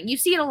last night. You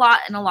see it a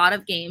lot in a lot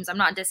of games. I'm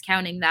not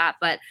discounting that,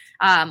 but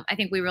I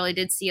think we really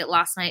did see it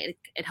last night.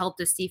 It helped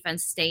this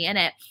defense stay in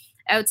it.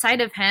 Outside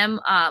of him,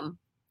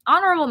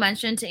 honorable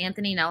mention to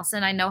Anthony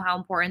Nelson. I know how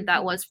important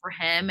that was for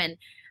him, and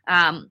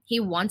he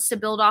wants to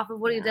build off of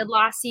what he did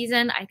last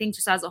season. I think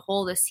just as a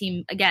whole, this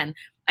team, again,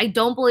 I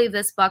don't believe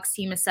this Bucs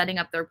team is setting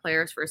up their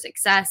players for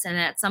success, and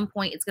at some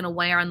point it's going to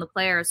wear on the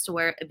players to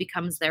where it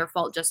becomes their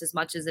fault just as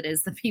much as it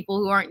is the people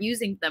who aren't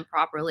using them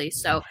properly.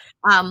 So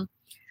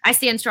I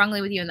stand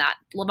strongly with you in that.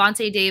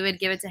 Lavonte David,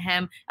 give it to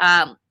him.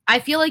 I I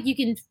feel like you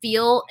can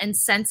feel and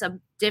sense a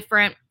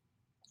different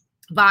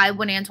vibe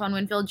when Antoine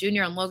Winfield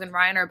Jr. and Logan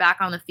Ryan are back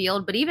on the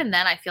field. But even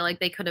then, I feel like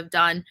they could have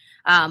done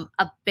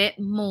a bit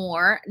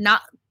more,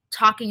 not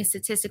talking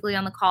statistically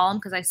on the column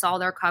because I saw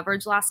their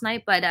coverage last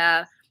night. But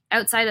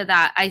outside of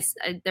that,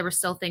 there were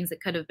still things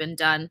that could have been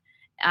done.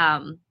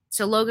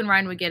 So Logan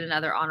Ryan would get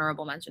another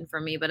honorable mention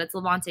from me, but it's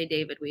Levante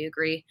David. We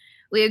agree.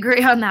 We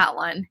agree on that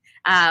one.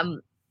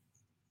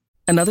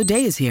 Another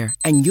day is here,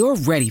 and you're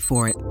ready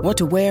for it. What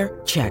to wear?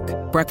 Check.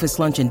 Breakfast,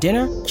 lunch, and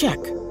dinner?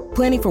 Check.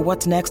 Planning for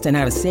what's next and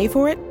how to save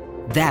for it?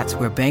 That's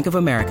where Bank of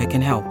America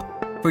can help.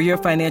 For your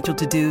financial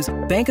to-dos,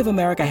 Bank of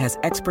America has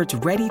experts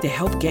ready to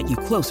help get you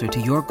closer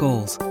to your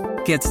goals.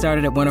 Get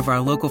started at one of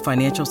our local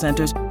financial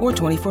centers or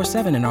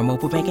 24/7 in our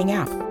mobile banking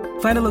app.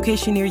 Find a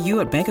location near you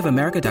at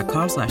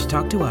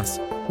bankofamerica.com/talktous.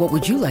 What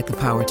would you like the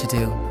power to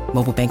do?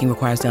 Mobile banking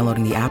requires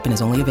downloading the app and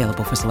is only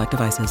available for select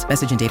devices.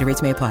 Message and data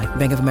rates may apply.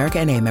 Bank of America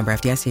N.A., member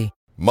FDIC.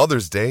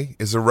 Mother's Day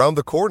is around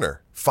the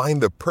corner.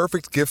 Find the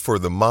perfect gift for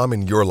the mom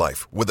in your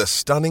life with a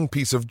stunning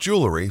piece of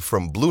jewelry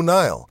from Blue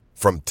Nile.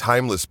 From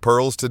timeless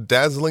pearls to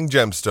dazzling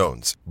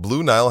gemstones,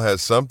 Blue Nile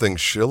has something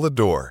she'll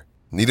adore.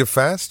 Need it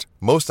fast?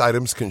 Most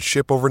items can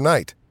ship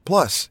overnight.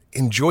 Plus,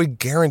 enjoy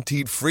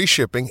guaranteed free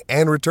shipping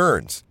and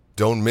returns.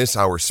 Don't miss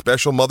our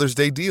special Mother's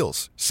Day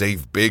deals.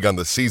 Save big on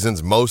the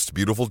season's most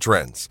beautiful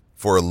trends.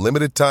 For a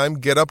limited time,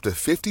 get up to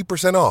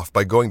 50% off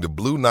by going to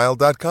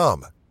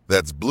BlueNile.com.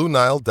 That's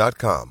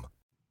BlueNile.com.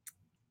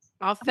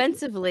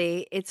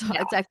 Offensively, it's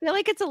I feel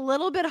like it's a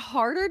little bit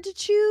harder to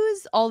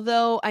choose.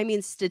 Although, I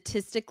mean,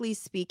 statistically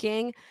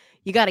speaking,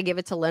 you got to give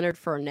it to Leonard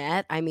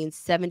Fournette. I mean,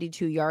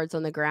 72 yards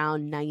on the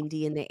ground,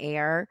 90 in the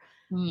air.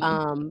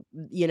 Over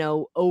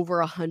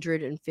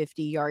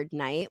 150-yard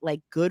night.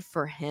 Like, good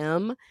for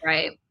him.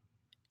 Right.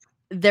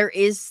 There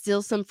is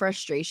still some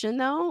frustration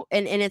though,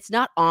 and it's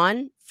not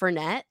on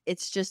Fournette.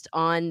 It's just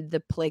on the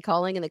play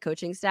calling and the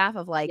coaching staff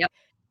of like,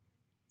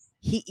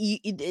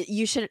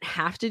 you shouldn't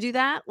have to do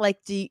that. Like,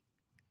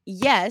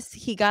 yes,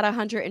 he got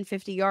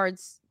 150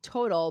 yards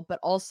total, but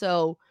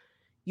also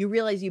you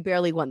realize you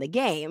barely won the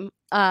game.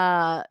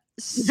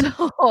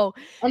 So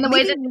and the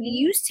way that they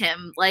used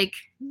him, like,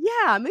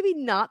 yeah, maybe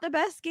not the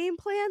best game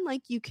plan.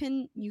 Like, you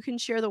can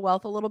share the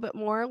wealth a little bit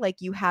more. Like,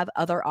 you have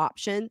other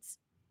options.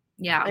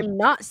 Yeah. I'm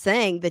not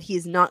saying that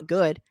he's not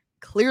good.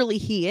 Clearly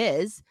he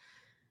is.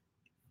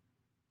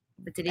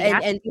 But did he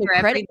and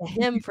credit to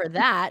him for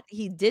that.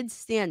 He did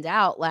stand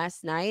out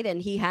last night,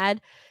 and he had,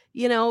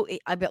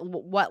 I bet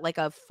like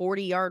a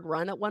 40-yard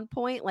run at one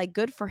point. Like,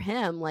 good for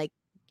him. Like,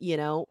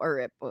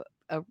 or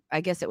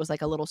I guess it was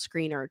like a little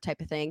screener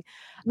type of thing.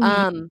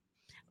 Mm-hmm.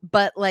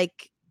 But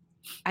like,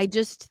 I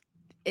just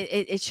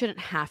it shouldn't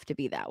have to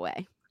be that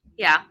way.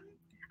 Yeah.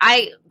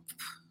 I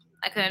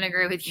couldn't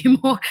agree with you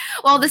more.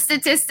 Well, the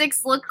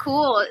statistics look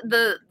cool.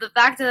 The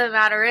fact of the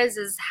matter is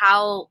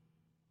how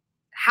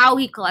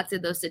he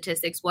collected those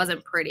statistics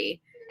wasn't pretty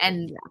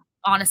and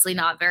honestly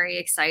not very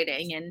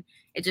exciting. And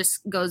it just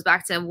goes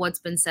back to what's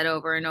been said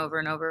over and over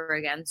and over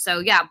again. So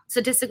yeah,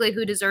 statistically,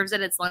 who deserves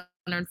it? It's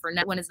Leonard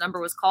Fournette. When his number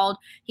was called,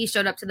 he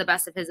showed up to the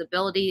best of his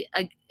ability.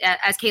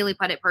 As Kaylee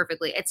put it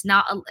perfectly, it's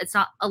not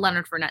a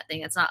Leonard Fournette thing.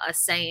 It's not us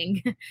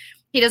saying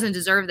he doesn't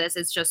deserve this.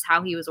 It's just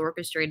how he was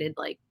orchestrated.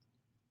 Like,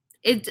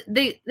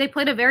 they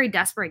played a very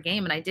desperate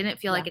game, and I didn't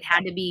feel like it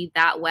had to be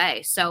that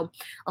way. So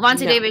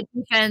Levante David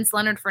defense,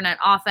 Leonard Fournette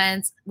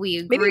offense. We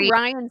agree. Maybe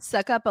Ryan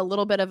suck up a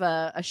little bit of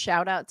a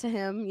shout out to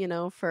him,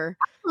 for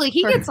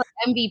he gets like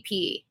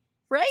MVP,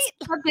 right?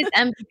 His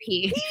MVP.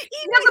 You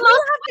don't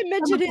have to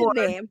mention his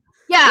name.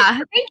 Yeah,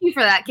 thank you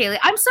for that, Kaylee.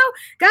 I'm so,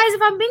 guys,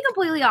 if I'm being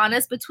completely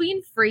honest,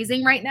 between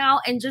freezing right now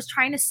and just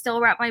trying to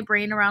still wrap my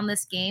brain around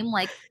this game,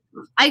 like,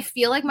 I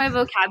feel like my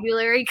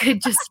vocabulary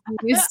could just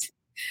be used.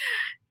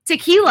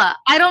 Tequila.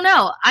 I don't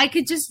know. I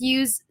could just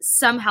use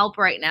some help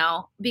right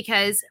now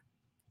because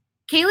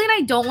Kaylee and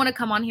I don't want to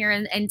come on here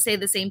and say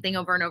the same thing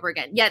over and over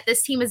again. Yet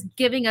this team is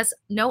giving us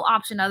no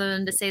option other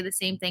than to say the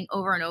same thing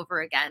over and over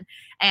again.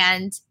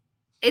 And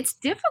it's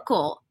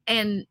difficult.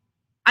 And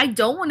I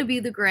don't want to be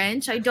the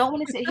Grinch. I don't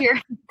want to sit here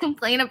and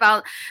complain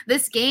about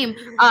this game.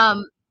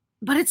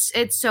 But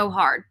it's so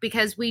hard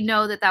because we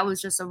know that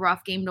was just a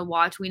rough game to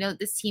watch. We know that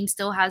this team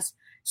still has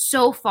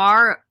so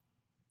far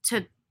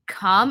to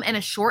come in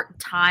a short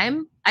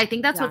time. I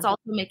think that's what's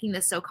also making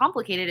this so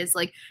complicated is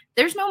like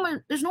there's no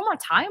more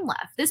time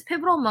left. This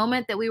pivotal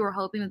moment that we were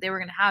hoping that they were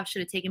going to have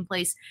should have taken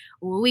place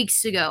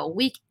weeks ago.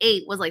 Week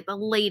 8 was like the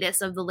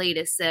latest of the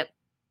latest that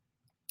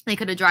they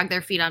could have dragged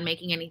their feet on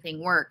making anything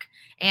work.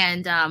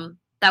 And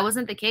that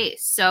wasn't the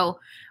case. So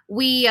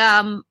we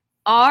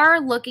are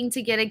looking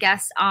to get a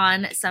guest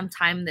on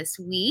sometime this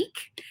week.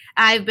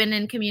 I've been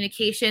in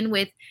communication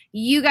with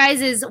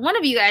one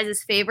of you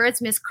guys'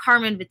 favorites, Miss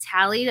Carmen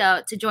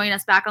Vitale, to join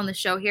us back on the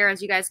show here.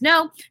 As you guys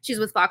know, she's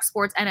with Fox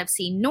Sports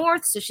NFC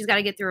North, so she's got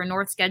to get through a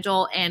North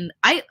schedule. And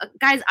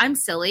I'm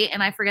silly,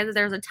 and I forget that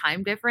there's a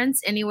time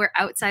difference anywhere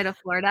outside of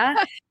Florida.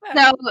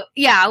 So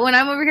yeah, when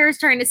I'm over here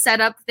trying to set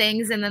up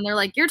things, and then they're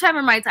like, your time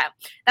or my time,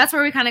 that's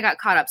where we kind of got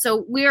caught up.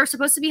 So we are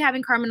supposed to be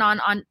having Carmen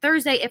on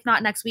Thursday. If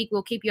not next week,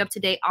 we'll keep you up to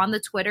date on on the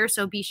Twitter.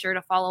 So be sure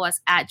to follow us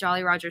at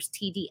Jolly Rogers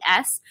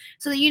TDS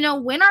so that you know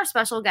when our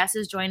special guest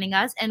is joining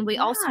us. And we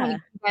also want to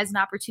give you guys an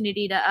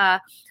opportunity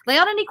to lay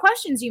out any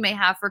questions you may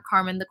have for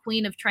Carmen, the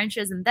queen of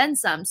trenches and then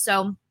some.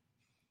 So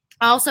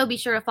also be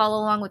sure to follow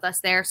along with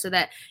us there so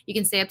that you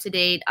can stay up to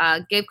date.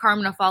 Give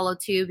Carmen a follow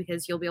too,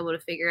 because you'll be able to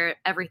figure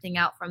everything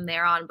out from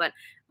there on. But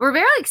we're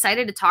very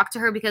excited to talk to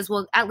her because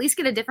we'll at least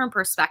get a different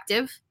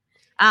perspective.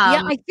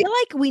 Yeah, I feel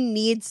like we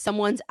need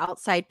someone's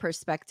outside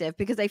perspective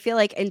because I feel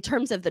like in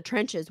terms of the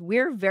trenches,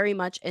 we're very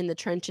much in the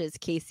trenches,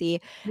 Casey,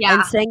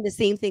 and saying the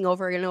same thing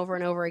over and over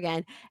and over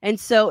again. And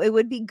so it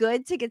would be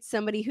good to get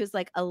somebody who's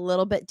like a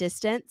little bit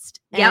distanced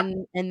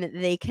and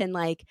they can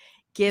like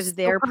give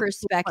their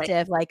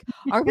perspective. Like,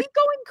 are we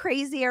going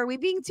crazy? Are we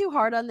being too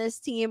hard on this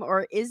team?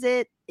 Or is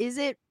it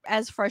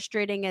as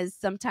frustrating as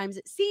sometimes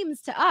it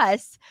seems to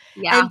us?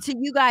 Yeah. And to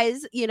you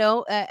guys, you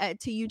know,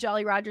 to you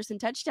Jolly Rogers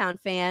and touchdown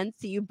fans,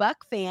 to you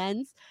Buck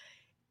fans,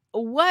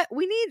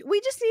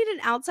 we just need an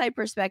outside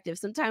perspective.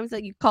 Sometimes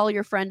like you call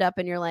your friend up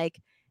and you're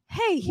like,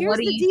 hey, here's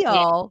the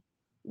deal.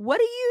 What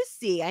do you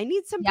see? I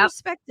need some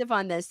perspective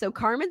on this. So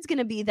Carmen's going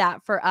to be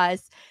that for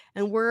us.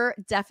 And we're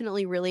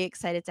definitely really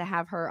excited to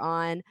have her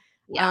on.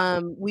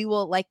 We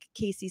will, like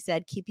Casey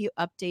said, keep you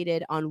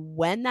updated on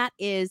when that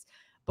is,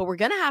 but we're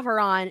going to have her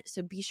on.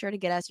 So be sure to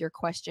get us your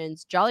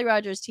questions. Jolly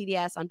Rogers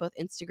TDS on both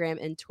Instagram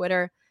and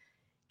Twitter.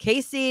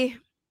 Casey,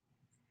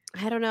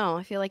 I don't know.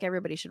 I feel like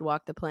everybody should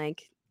walk the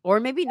plank, or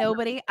maybe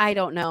nobody. I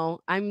don't know.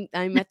 I'm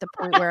at the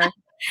point where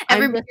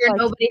everybody or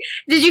nobody.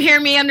 Did you hear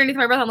me underneath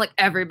my breath? I'm like,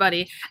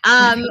 everybody.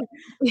 And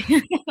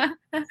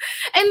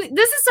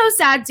this is so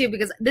sad too,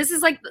 because this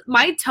is like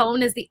my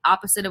tone is the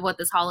opposite of what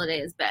this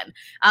holiday has been.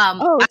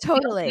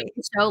 Totally.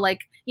 So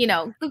like, you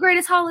know, the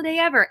greatest holiday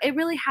ever. It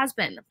really has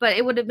been, but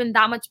it would have been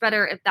that much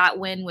better if that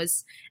win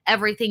was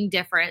everything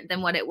different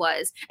than what it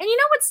was. And you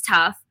know what's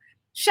tough?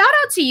 Shout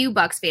out to you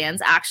Bucs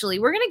fans. Actually,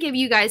 we're going to give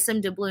you guys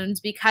some doubloons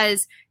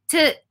because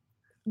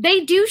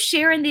they do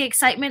share in the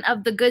excitement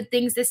of the good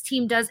things this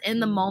team does in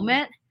the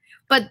moment,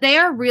 but they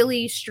are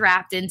really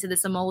strapped into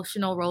this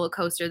emotional roller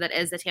coaster that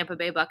is the Tampa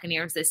Bay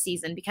Buccaneers this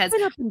season, because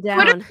up and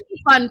down. Twitter can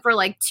be fun for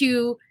like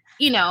two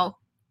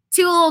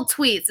little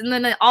tweets, and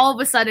then all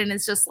of a sudden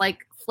it's just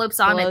like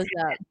flips on its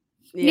head.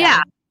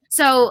 Yeah.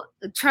 So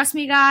trust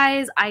me,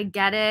 guys, I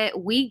get it.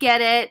 We get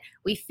it.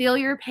 We feel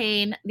your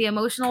pain. The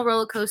emotional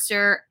roller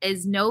coaster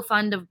is no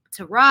fun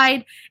to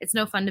ride. It's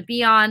no fun to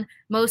be on.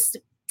 Most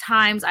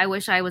times I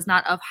wish I was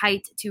not of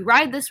height to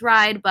ride this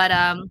ride, but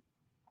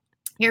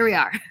here we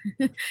are.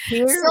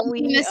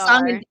 This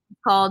song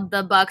called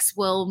 "The Bucs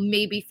Will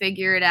Maybe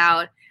Figure It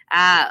Out."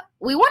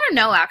 We want to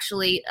know,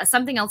 actually,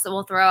 something else that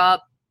we'll throw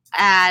up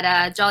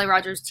at Jolly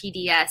Rogers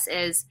TDS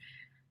is,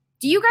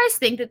 do you guys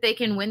think that they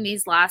can win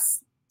these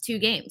last two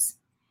games?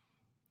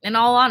 In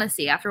all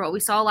honesty, after what we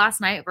saw last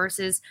night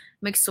versus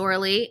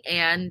McSorley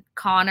and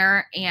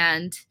Connor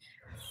and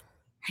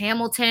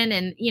Hamilton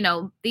and, you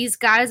know, these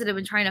guys that have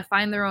been trying to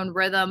find their own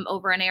rhythm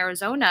over in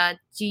Arizona,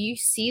 do you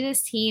see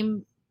this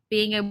team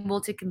being able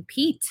to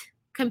compete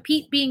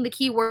being the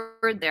key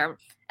word there,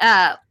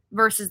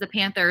 versus the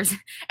Panthers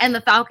and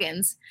the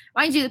Falcons?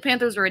 Mind you, the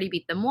Panthers already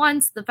beat them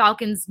once. The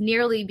Falcons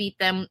nearly beat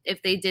them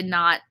if they did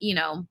not, you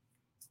know,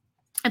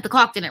 if the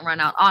clock didn't run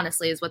out,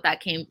 honestly, is what that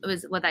game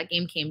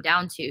came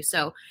down to.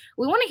 So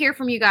we want to hear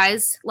from you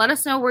guys. Let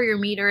us know where your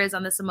meter is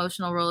on this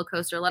emotional roller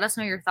coaster. Let us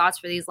know your thoughts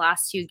for these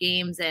last two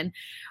games. And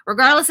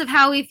regardless of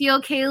how we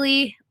feel,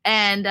 Kaylee,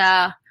 and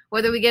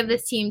whether we give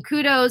this team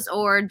kudos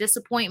or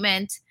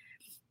disappointment,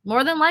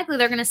 more than likely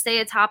they're going to stay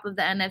atop of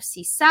the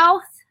NFC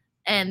South.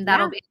 And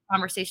that'll be a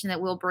conversation that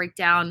we'll break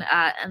down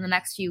in the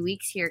next few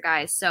weeks here,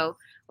 guys. So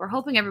we're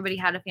hoping everybody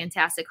had a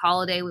fantastic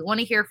holiday. We want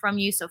to hear from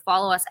you, so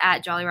follow us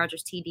at Jolly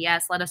Rogers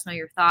TDS. Let us know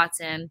your thoughts.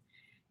 And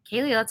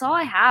Kaylee, that's all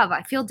I have.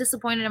 I feel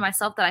disappointed in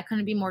myself that I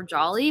couldn't be more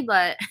jolly,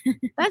 but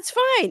that's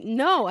fine.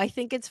 No, I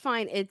think it's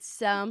fine.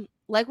 It's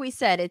like we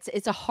said,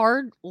 it's a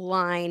hard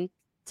line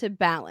to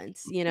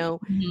balance, you know,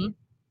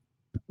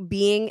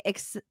 being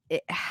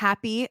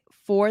happy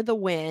for the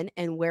win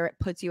and where it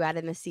puts you at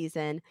in the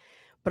season,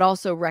 but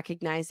also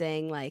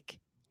recognizing like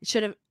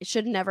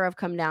should never have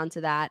come down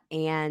to that,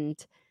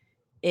 and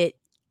it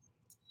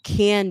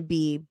can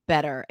be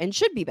better and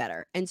should be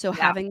better. And so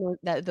having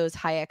those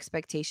high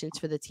expectations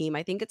for the team,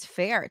 I think it's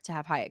fair to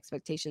have high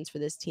expectations for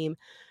this team,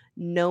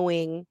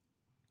 knowing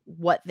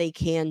what they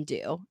can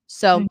do.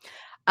 So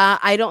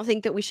I don't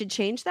think that we should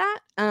change that.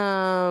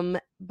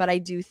 But I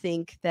do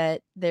think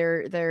that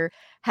there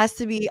has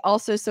to be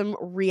also some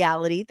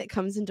reality that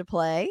comes into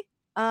play.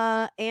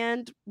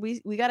 And we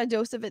got a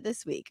dose of it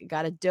this week.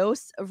 Got a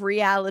dose of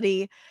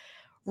reality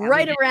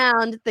right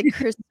around the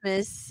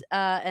Christmas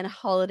and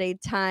holiday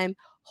time.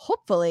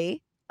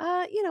 Hopefully,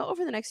 you know,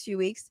 over the next few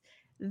weeks,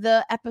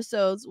 the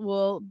episodes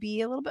will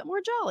be a little bit more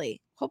jolly.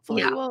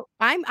 Hopefully,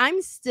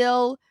 I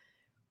still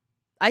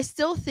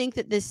think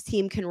that this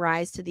team can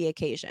rise to the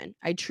occasion.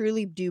 I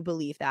truly do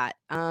believe that.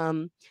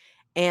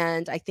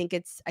 And I think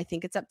it's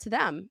up to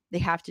them. They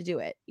have to do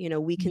it.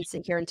 We can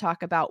sit here and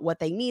talk about what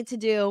they need to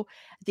do.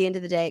 At the end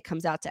of the day, it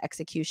comes out to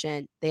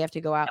execution. They have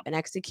to go out and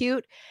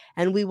execute,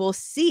 and we will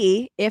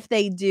see if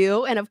they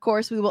do. And of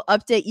course, we will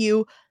update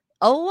you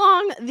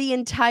along the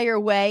entire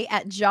way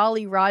at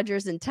Jolly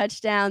Rogers and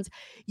Touchdowns.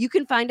 You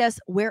can find us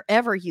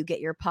wherever you get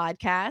your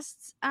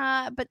podcasts,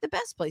 but the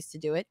best place to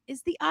do it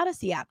is the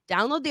Odyssey app.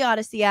 Download the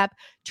Odyssey app,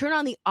 turn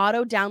on the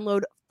auto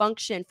download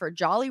function for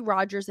Jolly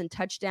Rogers and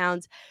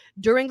Touchdowns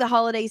during the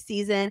holiday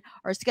season.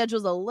 Our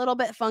schedule's a little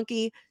bit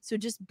funky, so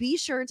just be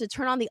sure to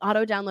turn on the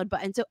auto download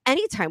button. So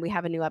anytime we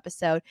have a new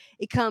episode,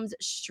 it comes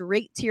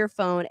straight to your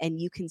phone and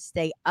you can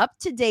stay up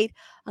to date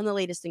on the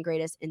latest and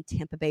greatest in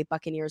Tampa Bay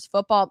Buccaneers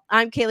football.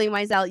 I'm Kaylee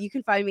Mizell. You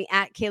can find me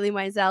at Kaylee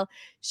Mizell.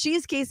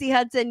 She's Casey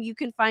Hudson. You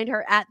can find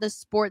her at The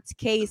Sports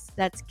Case.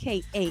 That's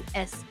Kase.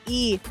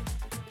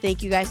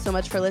 Thank you guys so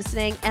much for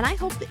listening, and I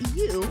hope that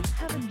you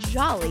have a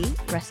jolly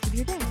rest of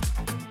your day.